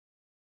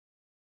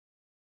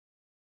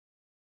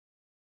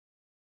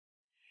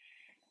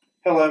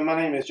Hello,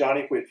 my name is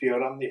Johnny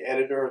Whitfield. I'm the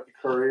editor of the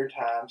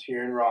Courier-Times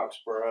here in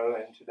Roxboro,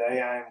 and today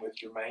I am with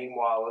Jermaine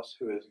Wallace,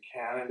 who is a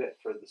candidate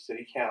for the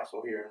City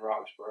Council here in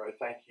Roxboro.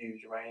 Thank you,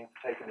 Jermaine,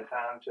 for taking the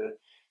time to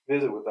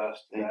visit with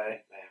us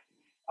today.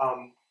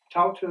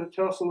 Tell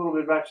us a little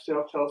bit about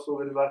yourself. Tell us a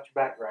little bit about your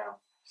background.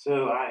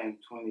 So I am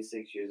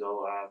 26 years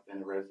old. I've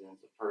been a resident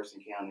of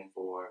Person County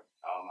for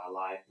all my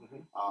life.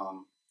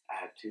 I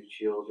have 2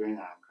 children.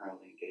 I'm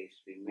currently engaged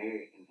to be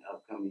married in the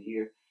upcoming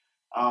year.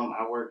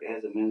 I work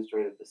as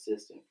administrative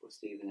assistant for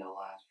Stephen L.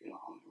 Lyons Funeral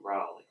Home in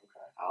Raleigh.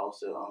 Okay. I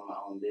also own my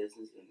own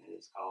business, and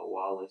it's called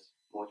Wallace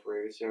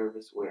Mortuary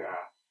Service, where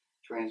I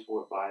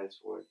transport bodies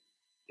for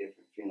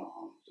different funeral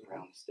homes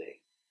around the state.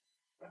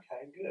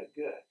 Okay, good.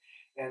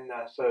 And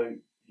so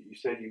you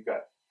said you've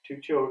got 2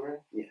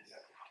 children. Yes.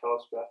 Tell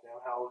us about them.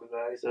 How old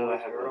are they? So I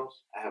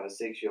have a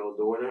 6-year-old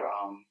daughter.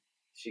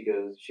 She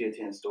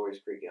attends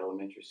Stories Creek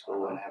Elementary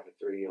School, and I have a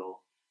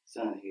 3-year-old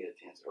son. He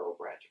attends Earl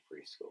Bratcher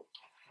Preschool.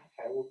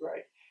 Okay, well,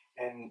 great.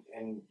 And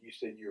you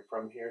said you're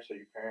from here, so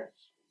your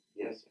parents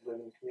live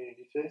in the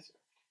community too? Yes,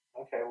 sir.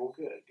 Okay, well,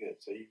 good.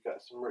 So you've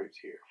got some roots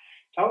here.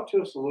 Talk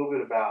to us a little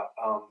bit about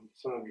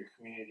some of your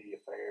community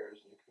affairs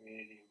and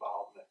community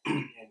involvement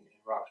in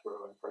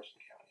Roxboro and Person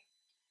County.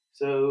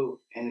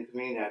 So in the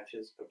community, I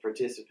just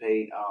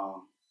participate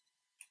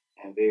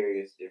in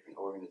various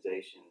different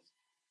organizations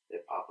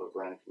that pop up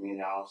around the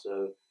community. I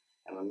also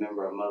am a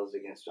member of Mothers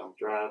Against Drunk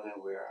Driving,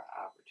 where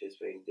I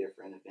participate in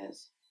different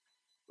events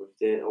with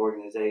that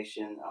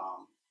organization.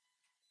 I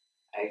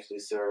actually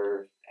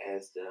serve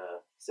as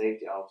the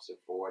safety officer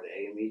for the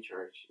AME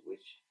Church,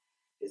 which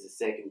is the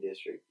 2nd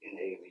district in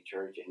the AME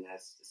Church, and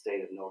that's the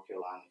state of North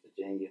Carolina,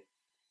 Virginia,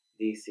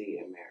 DC,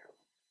 and Maryland.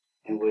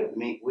 And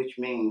which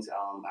means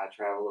I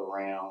travel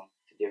around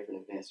to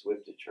different events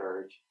with the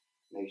church,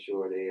 make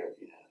sure they are,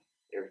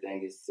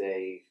 everything is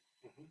safe.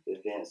 The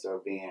events are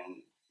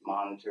being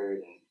monitored,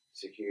 and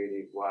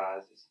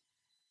security-wise,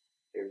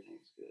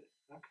 everything's good.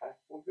 Okay,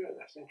 well, good.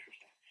 That's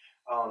interesting.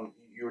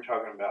 You were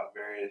talking about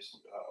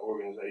various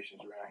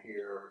organizations around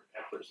here, or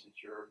efforts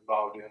that you're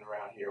involved in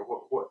around here.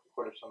 What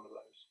are some of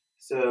those?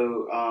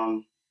 So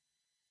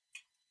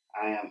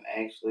I am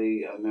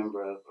actually a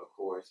member of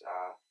course,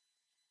 a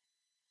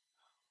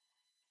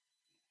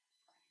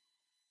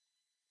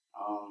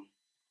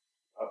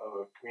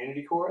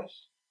community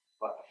chorus.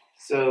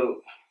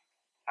 So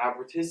I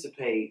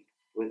participate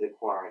with the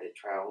choir that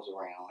travels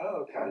around.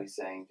 Oh, okay. And we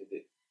sing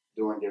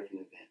during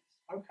different events.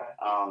 Okay.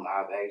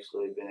 I've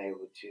actually been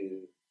able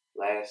to.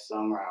 Last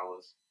summer, I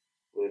was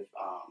with,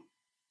 I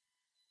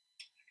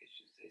guess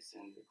you say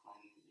Senator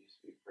Clinton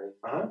used to be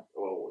president,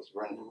 or was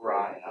running for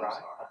president. I'm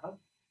sorry.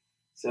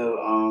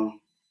 So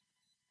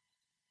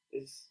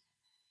it's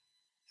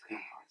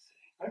kind of hard to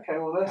say. Okay,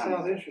 well, that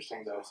sounds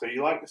interesting though. So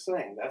you like to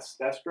sing?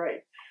 That's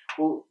great.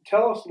 Well,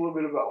 tell us a little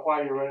bit about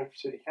why you're running for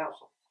city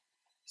council.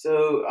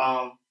 So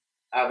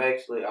I've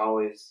actually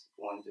always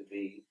wanted to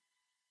be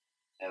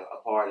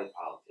a part of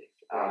politics.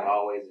 I've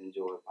always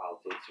enjoyed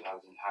politics. When I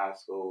was in high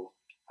school,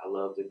 I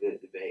loved a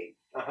good debate.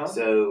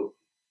 So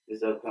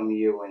this upcoming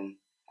year, when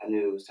I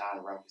knew it was time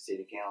to run for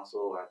city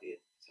council, I did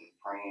some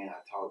praying.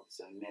 I talked to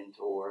some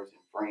mentors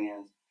and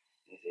friends,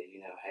 and they said,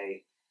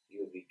 hey, you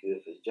would be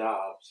good for the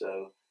job.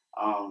 So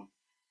I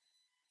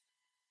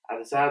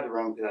decided to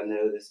run because I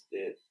noticed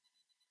that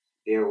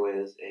there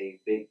was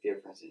a big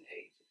difference in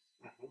ages.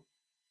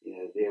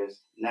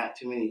 There's not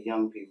too many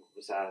young people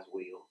besides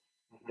Will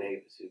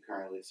Davis, who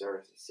currently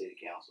serves as city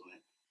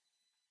councilman,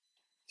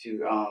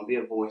 to be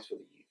a voice for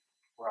the youth.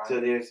 Right. So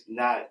there's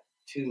not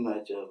too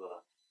much of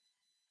a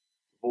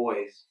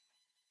voice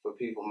for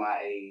people my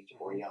age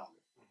or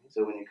younger.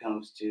 So when it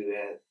comes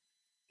to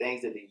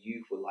things that the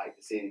youth would like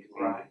to see in the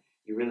community,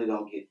 you really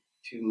don't get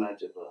too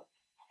much of a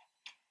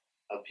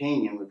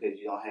opinion, because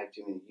you don't have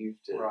too many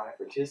youth to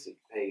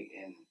participate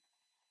in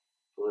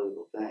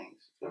political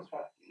things. Because,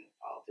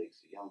 politics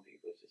to young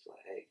people is just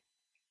like, hey,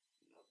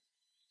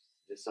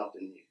 just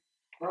something new.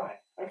 Right.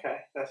 Okay.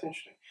 That's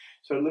interesting.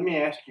 So let me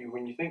ask you,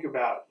 when you think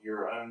about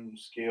your own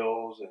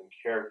skills and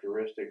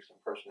characteristics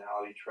and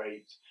personality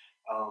traits,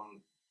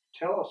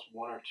 tell us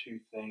 1 or 2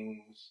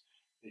 things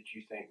that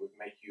you think would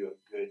make you a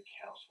good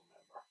council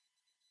member.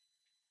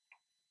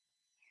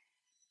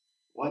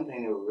 One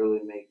thing that would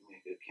really make me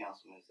a good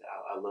councilman is that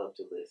I love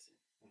to listen.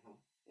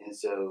 And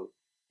so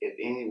if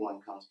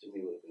anyone comes to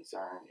me with a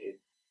concern,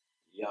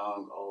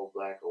 young, old,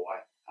 black, or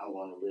white, I'm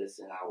going to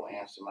listen. I will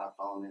answer my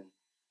phone in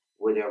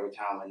whatever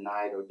time of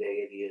night or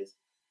day it is.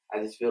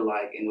 I just feel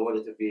like in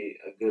order to be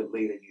a good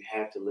leader, you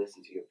have to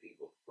listen to your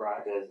people.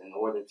 Right. Because in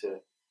order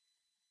to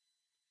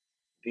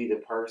be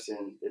the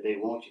person that they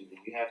want you to be,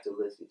 you have to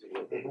listen to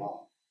what they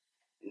want.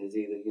 And it's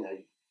either,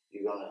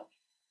 you're going to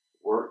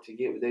work to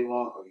get what they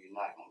want, or you're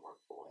not going to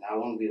work for it. And I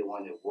want to be the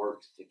one that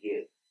works to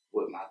get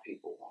what my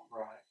people want.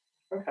 Right.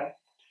 Okay.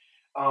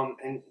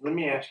 And let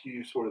me ask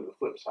you sort of the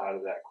flip side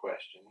of that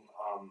question.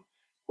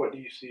 What do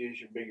you see as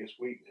your biggest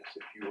weakness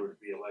if you were to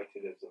be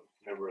elected as a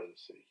member of the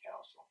city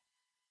council?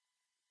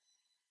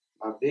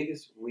 My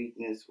biggest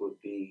weakness would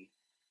be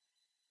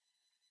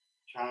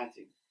trying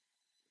to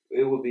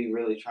it would be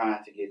really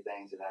trying to get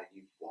things that our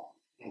youth want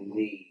and Mhm.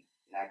 need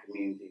in our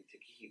community to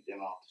keep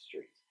them off the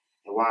streets.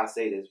 And why I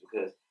say this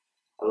because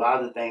a lot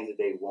of the things that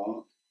they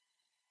want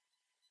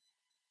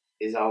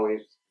is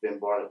always been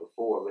brought up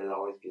before, but it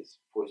always gets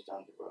pushed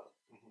under the rug.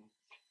 Mhm.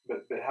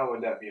 But how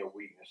would that be a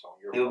weakness on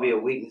your It would be a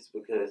part? weakness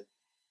because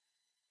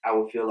I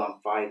would feel I'm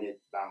fighting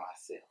it by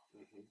myself.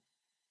 Mhm.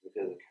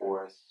 Because of Okay.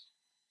 course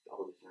the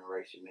older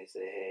generation may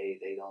say, hey,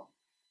 they don't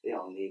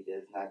need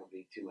this. It's not gonna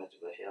be too much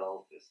of a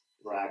help. It's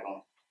Right. not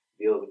gonna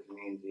build the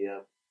community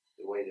up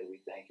the way that we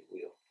think it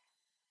will.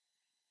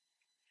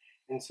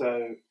 And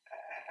so,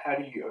 how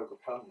do you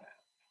overcome that?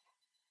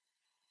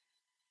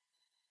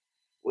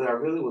 What I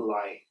really would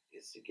like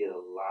is to get a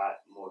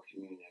lot more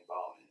community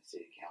involvement in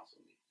city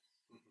council meetings.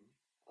 Mhm.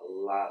 A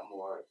lot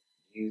more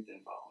youth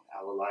involvement.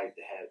 I would like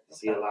to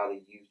see a Okay. lot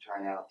of youth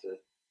turn out to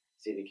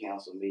city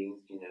council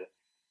meetings.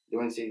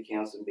 During city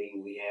council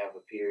meeting, we have a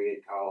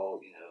period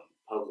called,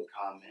 public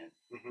comment,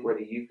 Mhm. where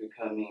the youth could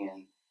come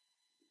in,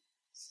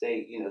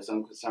 state,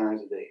 some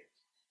concerns of theirs.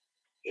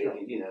 They Sure.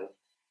 can,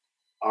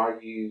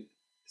 argue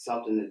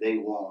something that they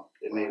want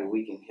that maybe Right.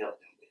 we can help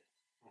them with.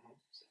 Mhm.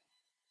 So,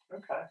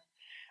 Okay.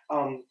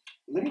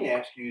 Let me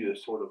ask you to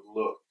sort of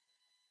look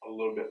a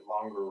little bit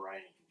longer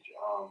range.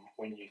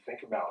 When you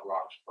think about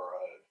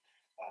Roxboro,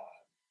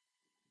 uh,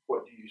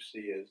 what do you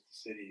see as the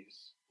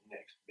city's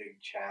next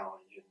big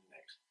challenge in the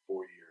next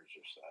 4 years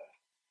or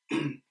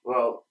so?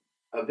 well,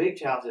 a big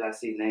challenge that I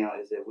see now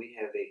is that we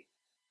have a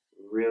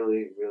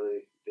really,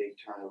 really big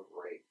turnover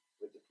rate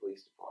with the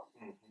police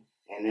department. Mhm.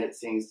 And that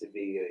seems to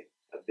be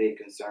a big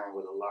concern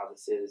with a lot of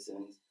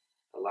citizens,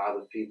 a lot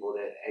of people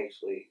that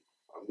actually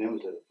are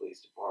members of the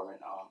police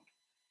department.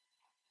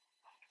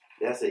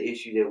 That's an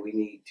issue that we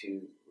need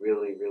to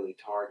really, really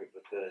target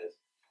because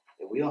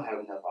if we don't have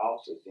enough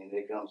officers, then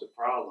there comes a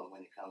problem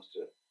when it comes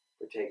to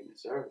protecting and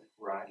serving.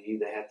 Right. You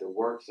either have to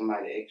work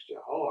somebody extra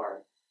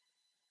hard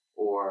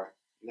or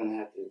you're going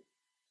to have to,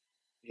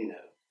 you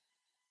know,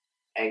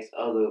 ask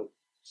other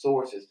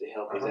sources to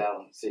help us Uh-huh.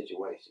 out in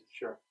situations.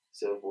 Sure.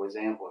 So, for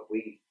example, if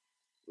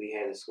we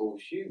had a school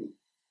shooting,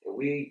 if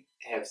we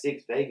have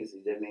 6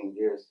 vacancies, that means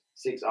there's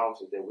 6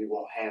 officers that we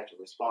won't have to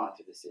respond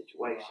to the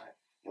situation. Right.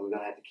 And we're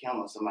going to have to count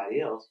on somebody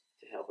else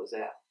to help us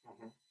out.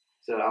 Mhm.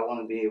 So I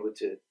want to be able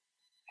to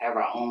have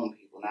our own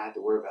people, not have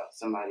to worry about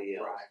somebody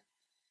else. Right.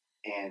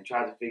 And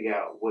try to figure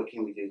out what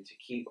can we do to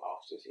keep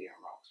officers here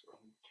in Roxboro.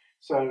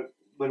 So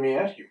let me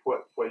ask you,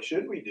 what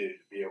should we do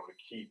to be able to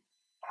keep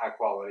high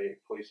quality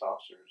police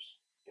officers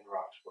in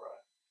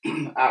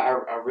Roxboro?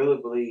 I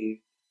really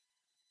believe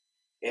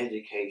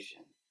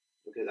education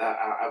because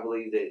I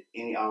believe that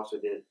any officer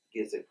that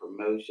gets a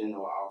promotion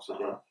or officer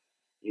Uh-huh.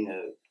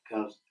 that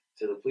comes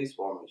to the police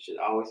department should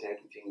always have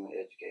continuing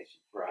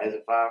education. Right. As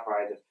a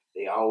firefighter,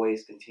 they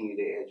always continue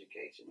their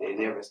education. They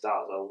Uh-huh. never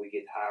stop. Oh, we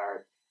get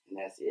hired and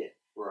that's it.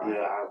 Right.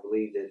 I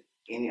believe that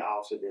any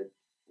officer that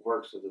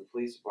works for the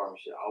police department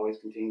should always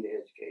continue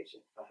their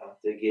education Uh-huh.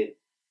 to get,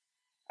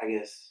 I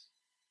guess,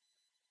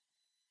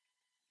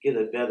 get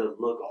a better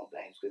look on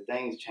things because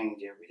things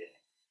change every day.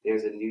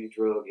 There's a new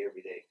drug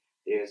every day.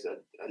 There's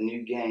a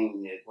new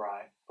gang that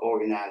Right.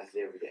 organizes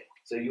every day.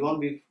 So you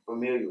want to be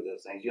familiar with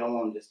those things. You don't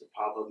want them just to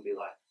pop up and be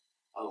like,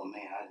 oh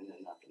man, I didn't know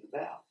nothing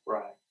about.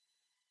 Right.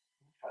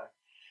 Okay.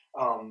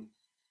 Um,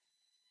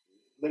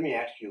 Let me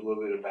ask you a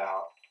little bit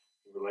about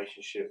the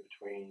relationship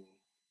between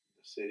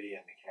the city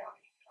and the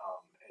county.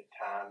 At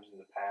times in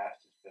the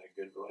past, it's been a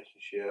good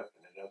relationship,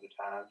 and at other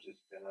times, it's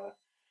been a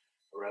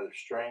rather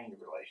strained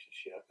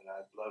relationship. And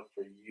I'd love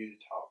for you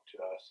to talk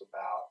to us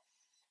about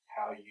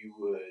how you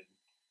would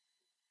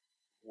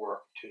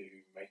work to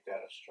make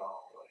that a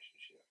strong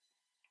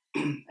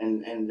relationship.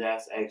 And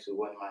that's actually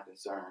one of my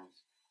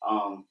concerns.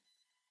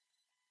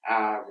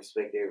 I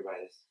respect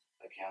everybody's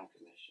a county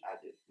commission. I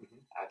do.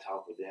 Mm-hmm. I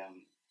talk with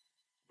them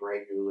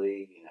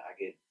regularly. I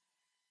get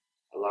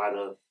a lot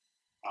of,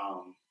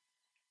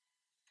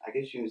 I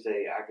guess you can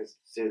say, I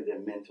consider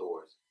them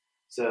mentors.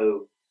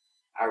 So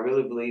I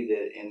really believe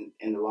that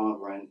in the long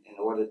run, in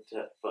order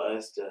for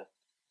us to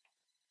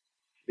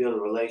build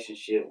a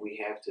relationship,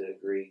 we have to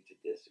agree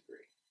to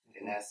disagree. Mm-hmm.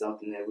 And that's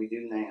something that we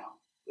do now.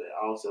 But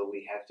also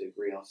we have to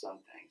agree on some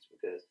things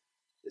because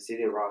the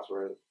city of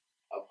Roxboro is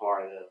a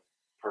part of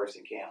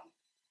Person County.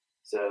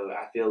 So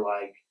I feel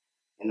like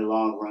in the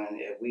long run,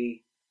 if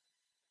we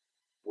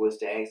was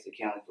to ask the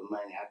county for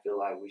money, I feel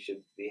like we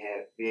should be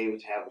able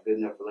to have a good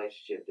enough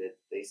relationship that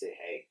they say,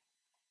 hey,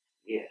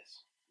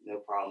 yes, no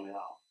problem at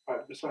all.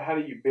 Right, so how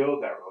do you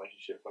build that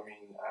relationship? I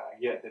mean, I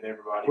get that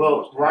everybody Well,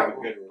 wants to have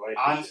a good relationship.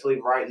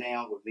 honestly, right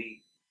now, with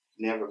me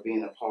never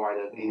being a part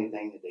of Mhm.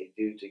 anything that they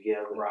do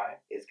together, Right.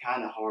 it's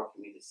kind of hard for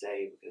me to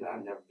say because Mhm.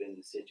 I've never been in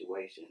a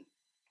situation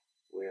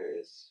where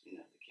it's,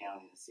 the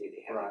county and the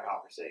city having Right. a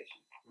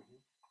conversation.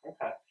 Mm-hmm.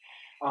 Okay.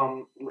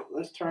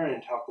 Let's turn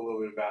and talk a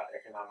little bit about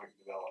economic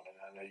development.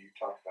 I know you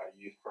talked about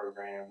youth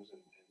programs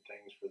and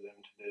things for them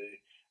to do.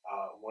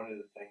 One of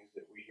the things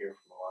that we hear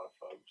from a lot of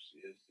folks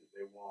is that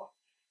they want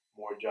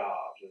more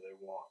jobs or they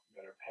want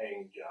better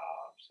paying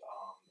jobs.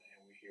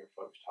 And we hear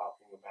folks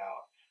talking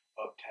about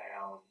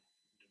uptown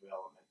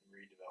development,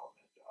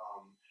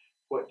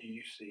 what do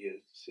you see as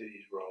the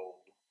city's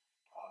role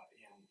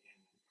in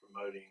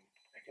promoting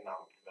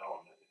economic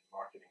development and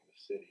marketing the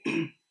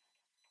city?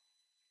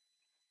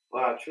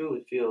 Well, I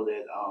truly feel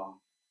that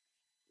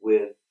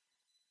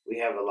we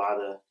have a lot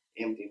of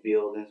empty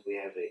buildings,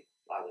 we have a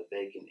lot of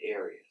vacant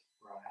areas.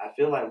 Right. I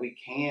feel like we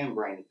can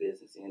bring the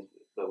business in,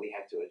 but we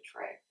have to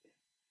attract them.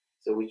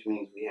 So, which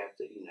means we have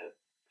to,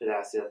 put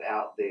ourselves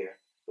out there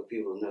for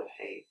people to know,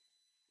 hey,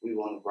 we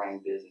want to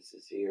bring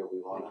businesses here, we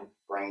want to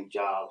bring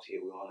jobs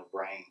here, we want to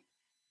bring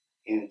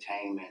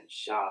entertainment,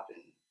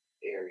 shopping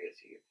areas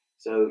here.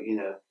 So,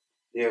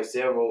 there are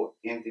several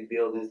empty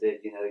buildings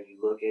that, you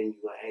look at and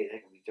you go, hey, they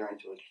can be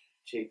turned into a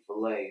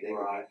Chick-fil-A. They can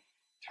be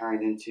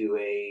turned into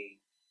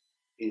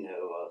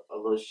a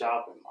little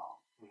shopping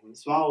mall. Mm-hmm.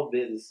 Small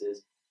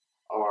businesses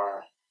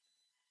are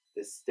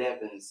the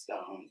stepping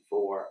stone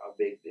for a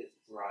big business.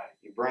 Right.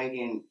 You bring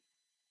in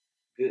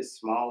good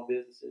small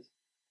businesses,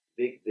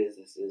 big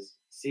businesses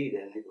see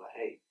that and they go,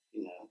 hey,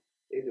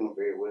 they're doing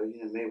very well.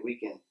 Maybe we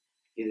can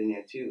get in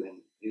there too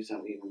and do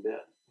something even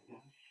better.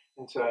 Mm-hmm.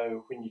 And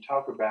so when you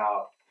talk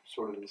about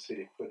sort of the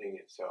city putting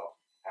itself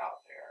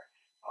out there,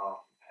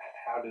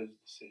 how does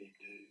the city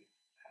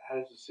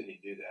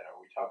do that? Are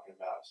we talking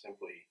about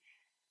simply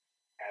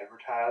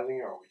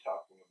advertising, or are we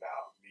talking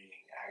about being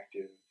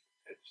active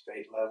at the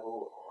state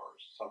level, or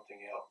something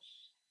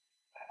else?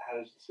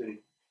 How does the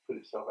city put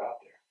itself out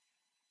there?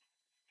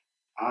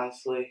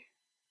 Honestly,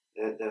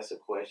 that's a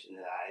question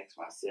that I ask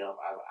myself.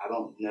 I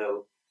don't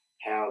know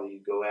how you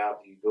go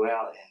out. Do you go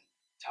out and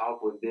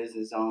talk with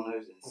business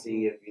owners and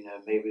see if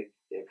maybe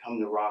they'll come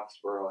to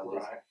Roxboro and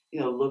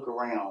just look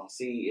around,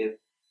 see if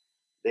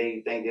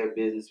they think their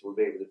business will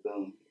be able to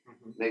boom here.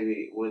 Mm-hmm.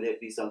 Maybe would it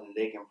be something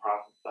they can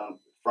profit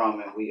from,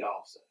 and we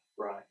also.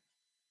 Right.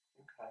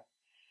 Okay.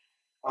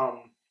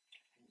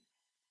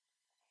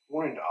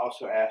 Wanted to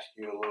also ask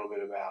you a little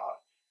bit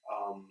about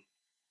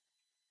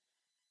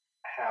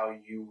how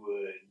you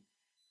would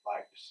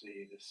like to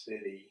see the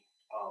city.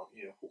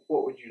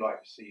 What would you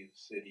like to see the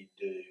city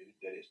do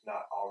that it's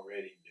not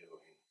already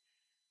doing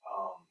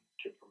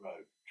to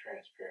promote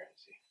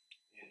transparency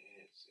in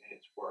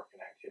its work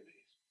and activities?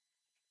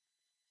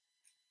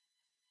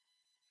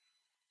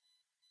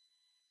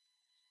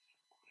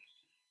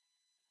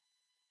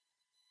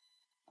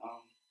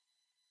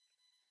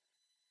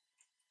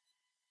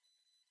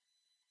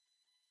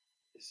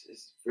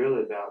 It's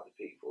really about the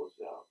people. It's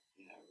about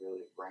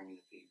really bringing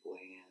the people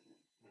in,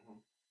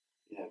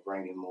 and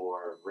bringing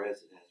more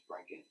residents,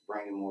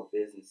 bringing more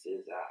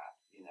businesses.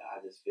 I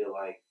just feel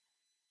like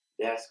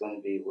that's going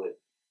to be what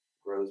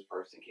grows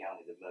Person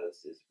County the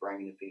most, is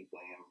bringing the people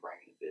in,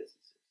 bringing the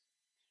businesses.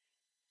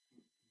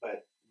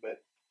 But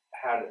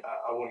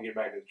I want to get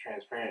back to the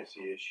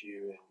transparency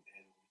issue,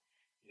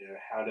 and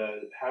how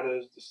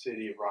does the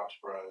city of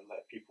Roxboro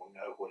let people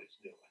know what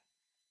it's doing?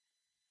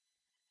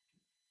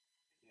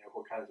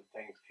 What kinds of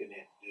things can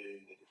it do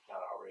that it's not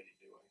already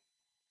doing?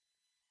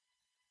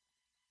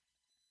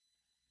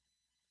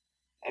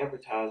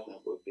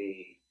 Advertisement would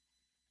be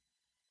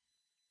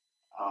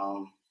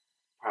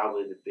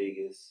probably the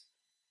biggest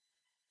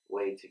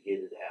way to get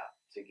it out,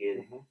 to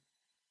get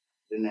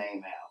the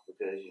name out,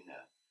 because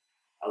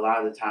a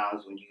lot of the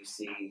times when you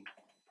see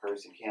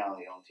Person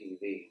County on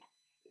TV,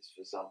 it's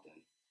for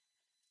something,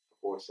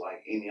 of course,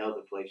 like any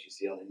other place you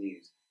see on the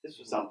news. This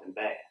was something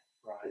bad.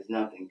 Right. It's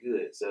nothing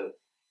good. So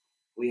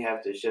we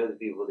have to show the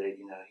people that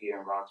here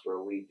in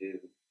Roxboro we do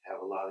have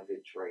a lot of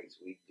good traits.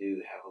 We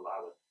do have a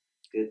lot of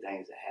good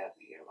things that happen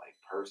here, like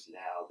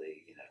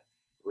personality,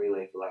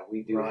 relay for life.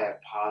 We do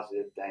have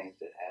positive things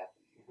that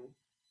happen here.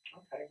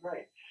 Okay,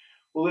 great.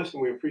 Well,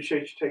 listen, we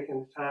appreciate you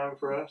taking the time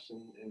for us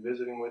and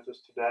visiting with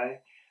us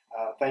today.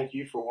 Thank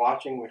you for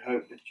watching. We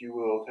hope that you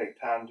will take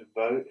time to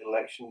vote.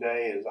 Election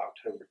Day is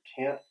October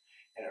 10th,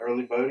 and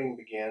early voting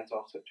begins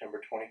on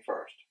September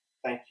 21st.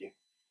 Thank you.